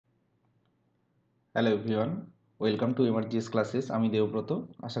Hello everyone, welcome to MRGS classes. আমি দেবব্রত,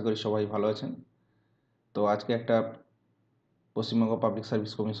 আশা করি সবাই ভালো আছেন। তো আজকে একটা পশ্চিমবঙ্গ পাবলিক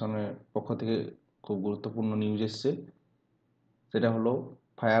সার্ভিস কমিশনের পক্ষ থেকে খুব গুরুত্বপূর্ণ নিউজ এসছে। সেটা হলো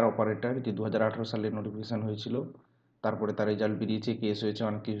ফায়ার অপারেটর, যে 2018 সালে নোটিফিকেশান হয়েছিল, তারপরে তার রেজাল্ট বেরিয়েছে, কেস হয়েছে,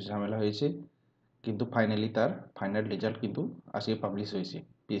 অনেক কিছু ঝামেলা হয়েছে, কিন্তু ফাইনালি তার ফাইনাল রেজাল্ট কিন্তু আজকে পাবলিশ হয়েছে।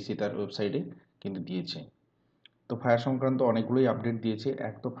 পিএসসি তার ওয়েবসাইটে কিন্তু দিয়েছে। তো ফায়ার সংক্রান্ত অনেকগুলোই আপডেট দিয়েছে।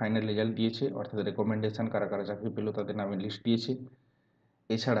 এক তো ফাইনাল রেজাল্ট দিয়েছে, অর্থাৎ রেকমেন্ডেশন কারা কারা চাকরি পেল তাদের নামের লিস্ট দিয়েছে।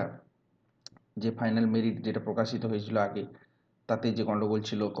 এছাড়া যে ফাইনাল মেরিট যেটা প্রকাশিত হয়েছিল আগে, তাতে যে গণ্ডগোল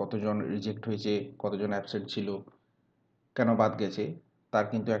ছিল, কতজন রিজেক্ট হয়েছে, কতজন অ্যাবসেন্ট ছিল, কেন বাদ গেছে, তার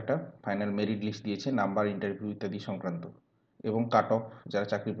কিন্তু একটা ফাইনাল মেরিট লিস্ট দিয়েছে, নাম্বার, ইন্টারভিউ ইত্যাদি সংক্রান্ত, এবং কাট অফ যারা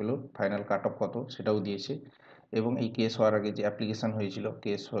চাকরি পেল ফাইনাল কাট অফ কত সেটাও দিয়েছে। এবং এই কেস হওয়ার আগে যে অ্যাপ্লিকেশান হয়েছিল,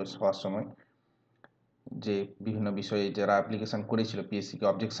 কেস হওয়ার সময় যে বিভিন্ন বিষয়ে যারা অ্যাপ্লিকেশান করেছিল, পিএসসিকে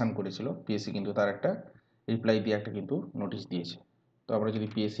অবজেকশান করেছিল, পিএসসি কিন্তু তার একটা রিপ্লাই দিয়ে একটা কিন্তু নোটিশ দিয়েছে। তো আমরা যদি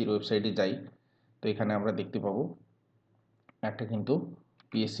পিএসসির ওয়েবসাইটে যাই, তো এখানে আমরা দেখতে পাবো একটা কিন্তু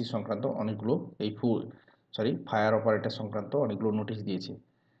পিএসসি সংক্রান্ত অনেকগুলো ফায়ার অপারেটর সংক্রান্ত অনেকগুলো নোটিশ দিয়েছে।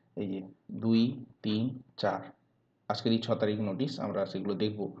 এই যে 2, 3, 4, আজকের এই 6 তারিখ নোটিশ, আমরা সেগুলো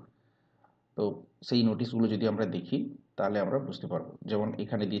দেখব। তো সেই নোটিশগুলো যদি আমরা দেখি তাহলে আমরা বুঝতে পারবো। যেমন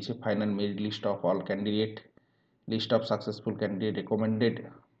এখানে দিয়েছে final merit list of all candidate, list of successful candidate recommended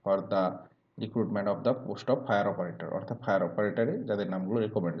for the recruitment of the post of fire operator, অর্থাৎ ফায়ার অপারেটরে যাদের নামগুলো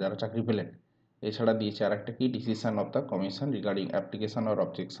রেকমেন্ড, যারা চাকরি পেলেন। এছাড়া দিয়েছে আর একটা কি, decision of the commission regarding application or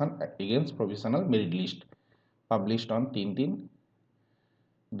objection against provisional merit list published on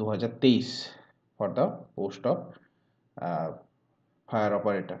 3/3/2023 for the post of fire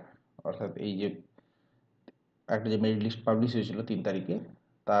operator. অর্থাৎ এই যে একটা যে মেরিট লিস্ট পাবলিশ হয়েছিল 3 তারিখে,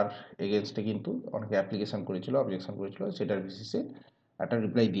 তার এগেনস্টে কিন্তু অনেকে অ্যাপ্লিকেশন করেছিল, অবজেকশন করেছিল, সেটার বেসিসে একটা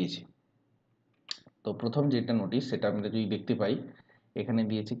রিপ্লাই দিয়েছে। তো প্রথম যেটা নোটিশ, সেটা আমরা যদি দেখতে পাই, এখানে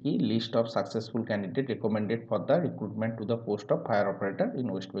দিয়েছে কি, list of successful candidate recommended for the recruitment to the post of fire operator in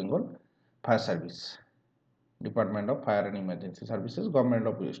West Bengal fire service, department of fire and emergency services, government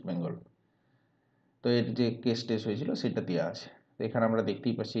of West Bengal. তো এর যে কেস টেস হয়েছিল সেটা দেওয়া আছে। তো এখানে আমরা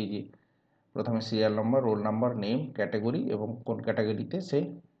দেখতেই পাচ্ছি এই যে প্রথমে serial number, roll number, name, category এবং কোন ক্যাটাগরিতে সে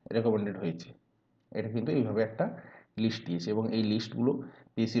রেকমেন্ডেড হয়েছে, এটা কিন্তু এইভাবে একটা লিস্ট দিয়েছে। এবং এই লিস্টগুলো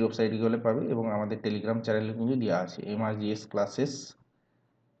পিএসসির ওয়েবসাইটে গেলে পাবে, এবং আমাদের টেলিগ্রাম চ্যানেলে কিন্তু দেওয়া আছে, mrgs ক্লাসেস,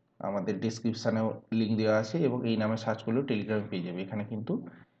 আমাদের ডিসক্রিপশানেও লিঙ্ক দেওয়া আছে, এবং এই নামে সার্চ করলেও টেলিগ্রামে পেয়ে যাবে। এখানে কিন্তু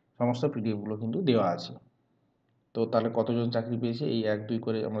সমস্ত পিডিএফগুলো কিন্তু দেওয়া আছে। তো তাহলে কতজন চাকরি পেয়েছে, এই 1, 2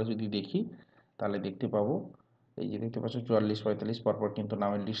 করে আমরা যদি দেখি তাহলে দেখতে পাবো, এই যে দেখতে পাচ্ছ 44, 45 পরপর কিন্তু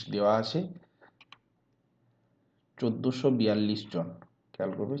নামের লিস্ট দেওয়া আছে। 1442 জন,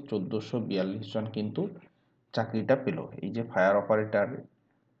 খেয়াল করবে 1442 জন কিন্তু চাকরিটা পেল। এই যে ফায়ার অপারেটর,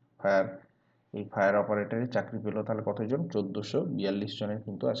 ফায়ার এই ফায়ার অপারেটরে চাকরি পেল, তাহলে কতজন, 1442 জনের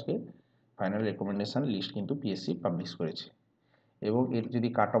কিন্তু আজকে ফাইনাল রেকমেন্ডেশন লিস্ট কিন্তু পিএসসি পাবলিশ করেছে। এবং এর যদি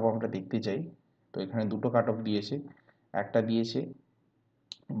কাট অফ আমরা দেখতে চাই, তো এখানে দুটো কাট অফ দিয়েছে। একটা দিয়েছে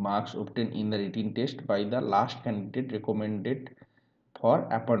marks obtain in the written test by the last candidate recommended for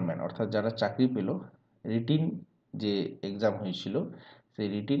appointment, অর্থাৎ যারা চাকরি পেল, রিটিন যে এক্সাম হয়েছিল সেই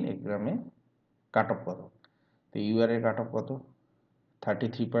রিটিন এক্সামে কাট অফ কত, তো ইউআর এর কাট অফ কত,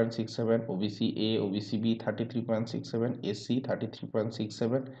 33.67, OBC A, OBC B 33.67, SC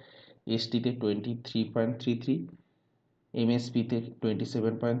 33.67, এসটিতে 23.33, এমএসপিতে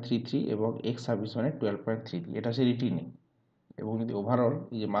 27.33 এবং এক্স সার্ভিসম্যানে 12.33, এটা হচ্ছে রিটিনে। এবং যদি ওভারঅল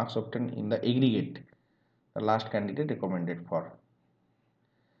এই যে marks obtain in the aggregate the last candidate recommended for,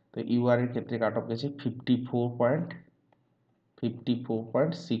 তো ইউআর এর ক্ষেত্রে কাট অফ গেছে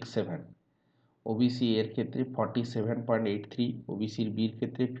 54.67, ওবিসি এর ক্ষেত্রে 47.83, ওবিসির বির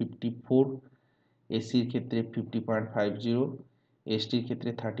ক্ষেত্রে 54, এসসির ক্ষেত্রে 50.50, এসটির ক্ষেত্রে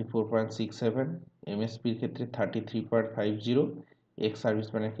 34.67, এমএসপির ক্ষেত্রে 33.50, এক্স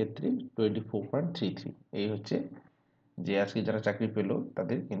সার্ভিসম্যানের ক্ষেত্রে 24.33। এই হচ্ছে যে আজকে যারা চাকরি পেল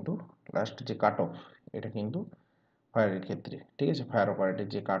তাদের কিন্তু লাস্ট যে কাট অফ, এটা কিন্তু ফায়ারের ক্ষেত্রে, ঠিক আছে, ফায়ার অপারেটর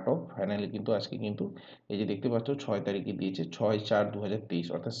যে কাট অফ ফাইনালি কিন্তু আজকে কিন্তু এই যে দেখতে পাচ্ছ 6 তারিখে দিয়েছে, 6/4/2023,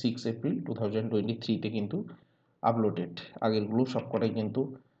 অর্থাৎ 6 এপ্রিল 2023-তে কিন্তু আপলোডেড। আগেরগুলো সবকটাই কিন্তু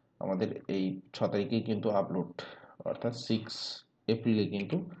আমাদের এই 6 তারিখেই কিন্তু আপলোড, অর্থাৎ 6 এপ্রিলে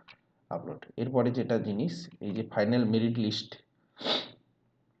কিন্তু আপলোড। এরপরে যেটা জিনিস, এই যে ফাইনাল মেরিট লিস্ট,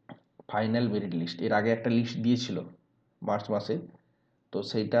 এর আগে একটা লিস্ট দিয়েছিল মার্চ মাসে, তো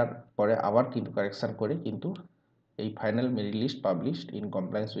সেইটার পরে আবার কিন্তু কারেকশান করে কিন্তু এই final merit list published in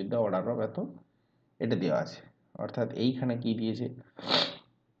compliance with the order of এত, এটা দেওয়া আছে। অর্থাৎ এইখানে কি দিয়েছে,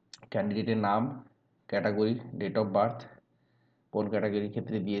 ক্যান্ডিডেটের নাম, ক্যাটাগরি, ডেট অফ বার্থ, কোন ক্যাটাগরির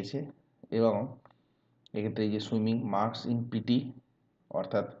ক্ষেত্রে দিয়েছে, এবং এক্ষেত্রে এই যে সুইমিং মার্কস ইন পিটি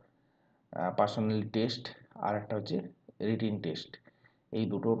অর্থাৎ পার্সোনালি টেস্ট, আর একটা হচ্ছে রিটিন টেস্ট, এই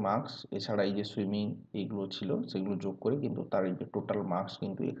দুটো মার্কস এছাড়া এই যে সুইমিং এইগুলো ছিল সেগুলো যোগ করে কিন্তু তার এই যে টোটাল মার্কস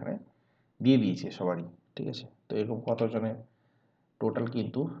কিন্তু এখানে দিয়ে দিয়েছে সবারই। ঠিক আছে, তো এরকম কতজনের টোটাল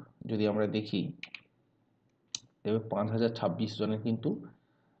কিন্তু যদি আমরা দেখি এবার 5026 জনের কিন্তু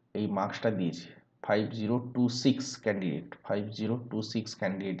এই মার্কসটা দিয়েছে। 5026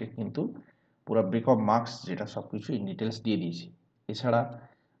 ক্যান্ডিডেটের কিন্তু পুরো ব্রেকআপ মার্কস যেটা সব কিছু ইন ডিটেলস দিয়ে দিয়েছে। এছাড়া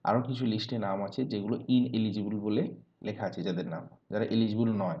আরও কিছু লিস্টে নাম আছে যেগুলো ইনএলিজিবল বলে লেখা আছে, যাদের নাম, যারা এলিজিবল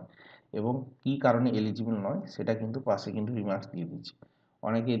নয় এবং কি কারণে এলিজিবল নয় সেটা কিন্তু পাশে কিন্তু রিমার্কস দিয়ে দিচ্ছে।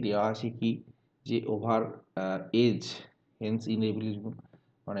 অনেকে দেওয়া আছে কি যে ওভার এজ হেন্স ইনএলিজিবল,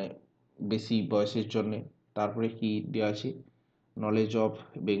 মানে বেশি বয়সের জন্যে। তারপরে কি দেওয়া আছে নলেজ অফ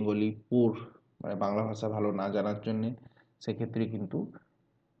বেঙ্গলি পুর, মানে বাংলা ভাষা ভালো না জানার জন্যে সেক্ষেত্রে কিন্তু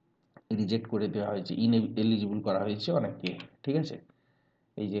রিজেক্ট করে দেওয়া হয়েছে, এলিজিবল করা হয়েছে অনেককে। ঠিক আছে,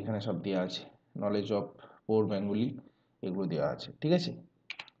 এই যে এখানে সব দেওয়া আছে নলেজ অফ পোর বেঙ্গলি এগুলো দেওয়া আছে। ঠিক আছে,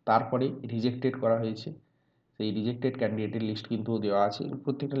 তারপরে রিজেক্টেড করা হয়েছে, সেই রিজেক্টেড ক্যান্ডিডেটের লিস্ট কিন্তু দেওয়া আছে,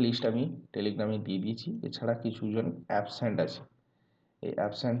 প্রত্যেকটা লিস্ট আমি টেলিগ্রামে দিয়ে দিয়েছি। এছাড়া কিছুজন অ্যাবসেন্ট আছে, এই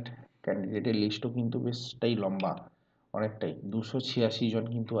অ্যাবসেন্ট ক্যান্ডিডেটের লিস্টও কিন্তু বেশটাই লম্বা, অনেকটাই 286 জন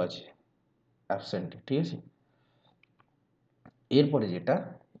কিন্তু আছে অ্যাবসেন্ট। ঠিক আছে, এরপরে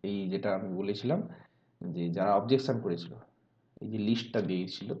যেটা আমি বলেছিলাম যে যারা অবজেকশন করেছিল, এই যে লিস্টটা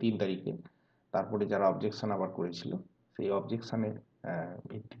দিয়েছিল 3 তারিখে, তারপরে যারা অবজেকশন আবার করেছিল সেই অবজেকশনের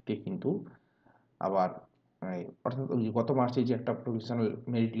ভিত্তিতে কিন্তু আবার অর্থাৎ ওই গত মার্চে যে একটা প্রভিশনাল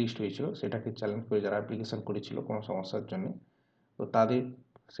মেরিট লিস্ট হয়েছিল সেটাকে চ্যালেঞ্জ করে যারা অ্যাপ্লিকেশন করেছিল কোনো সমস্যার জন্য, তো তাদের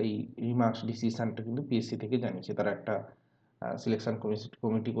সেই রিমার্কস ডিসিশানটা কিন্তু পিএসসি থেকে জানিয়েছে। তারা একটা সিলেকশন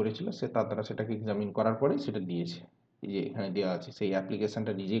কমিটি করেছিল, তারা সেটাকে এক্সামিন করার পরে সেটা দিয়েছে। এই যে এখানে দেওয়া আছে সেই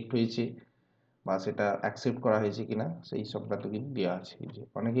অ্যাপ্লিকেশানটা রিজেক্ট হয়েছে বা সেটা অ্যাকসেপ্ট করা হয়েছে কিনা সেই সংক্রান্ত কিন্তু দেওয়া আছে। এই যে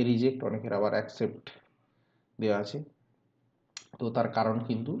অনেকে রিজেক্ট, অনেকের আবার অ্যাকসেপ্ট দেওয়া আছে, তো তার কারণ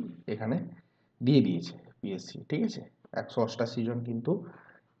কিন্তু এখানে দিয়ে দিয়েছে পিএসসি। ঠিক আছে, 188 জন কিন্তু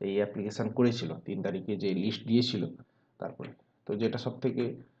এই অ্যাপ্লিকেশান করেছিল 3 তারিখে যে লিস্ট দিয়েছিল। তারপরে তো যেটা সব থেকে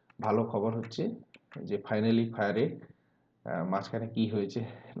ভালো খবর হচ্ছে যে ফাইনালি ফায়ারে মাঝখানে কি হয়েছে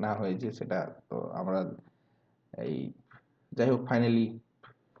না হয়েছে সেটা তো আমরা এই যাই হোক ফাইনালি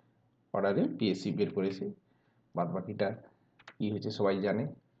অর্ডারে পিএসসি বের করেছে, বাদবাকিটা কী হয়েছে সবাই জানে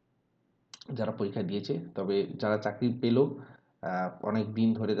যারা পরীক্ষা দিয়েছে। তবে যারা চাকরি পেল অনেক দিন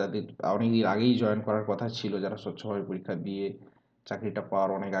ধরে, যাদের অনেক দিন আগেই জয়েন করার কথা ছিল, যারা স্বচ্ছভাবে পরীক্ষা দিয়ে চাকরিটা পাওয়ার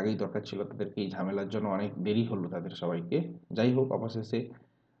অনেক আগেই দরকার ছিল, তাদেরকে এই ঝামেলার জন্য অনেক দেরি হলো তাদের সবাইকে। যাই হোক অবশেষে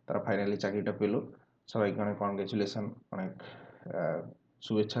তারা ফাইনালি চাকরিটা পেল, সবাইকে অনেক কনগ্র্যাচুলেশন, অনেক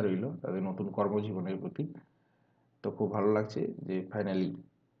শুভেচ্ছা রইল তাদের নতুন কর্মজীবনের প্রতি। তো খুব ভালো লাগছে যে ফাইনালি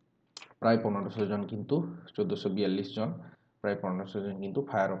প্রায় 1500 জন কিন্তু 1442 জন, প্রায় 1500 জন কিন্তু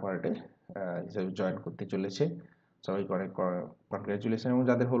ফায়ার অপারেটর হিসাবে জয়েন করতে চলেছে। সবাইকে অনেক কনগ্র্যাচুলেশন, এবং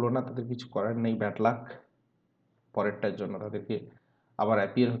যাদের হলো না তাদের কিছু করার নেই, ব্যাড লাক। পরেরটার জন্য তাদেরকে আবার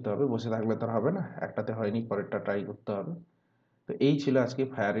অ্যাপিয়ার হতে হবে, বসে থাকলে তো হবে না, একটাতে হয়নি পরেরটা ট্রাই করতে হবে। তো এই ছিল আজকে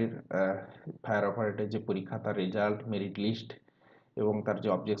ফায়ার অপারেটর যে পরীক্ষা, তার রেজাল্ট, মেরিট লিস্ট এবং তার যে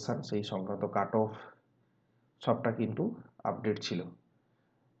অবজেকশান সেই সংক্রান্ত কাট অফ সবটা কিন্তু আপডেট ছিল।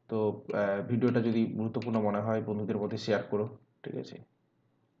 তো ভিডিওটা যদি গুরুত্বপূর্ণ মনে হয় বন্ধুদের মধ্যে শেয়ার করো। ঠিক আছে,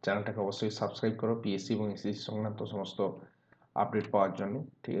 চ্যানেলটাকে অবশ্যই সাবস্ক্রাইব করো পিএসসি এবং এসএসসি সংক্রান্ত সমস্ত আপডেট পাওয়ার জন্য।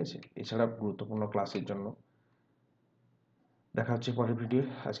 ঠিক আছে, এছাড়া গুরুত্বপূর্ণ ক্লাসের জন্য। দেখা হচ্ছে পরের ভিডিও,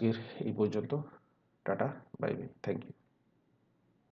 আজকের এই পর্যন্ত, tata, bye bye, thank you.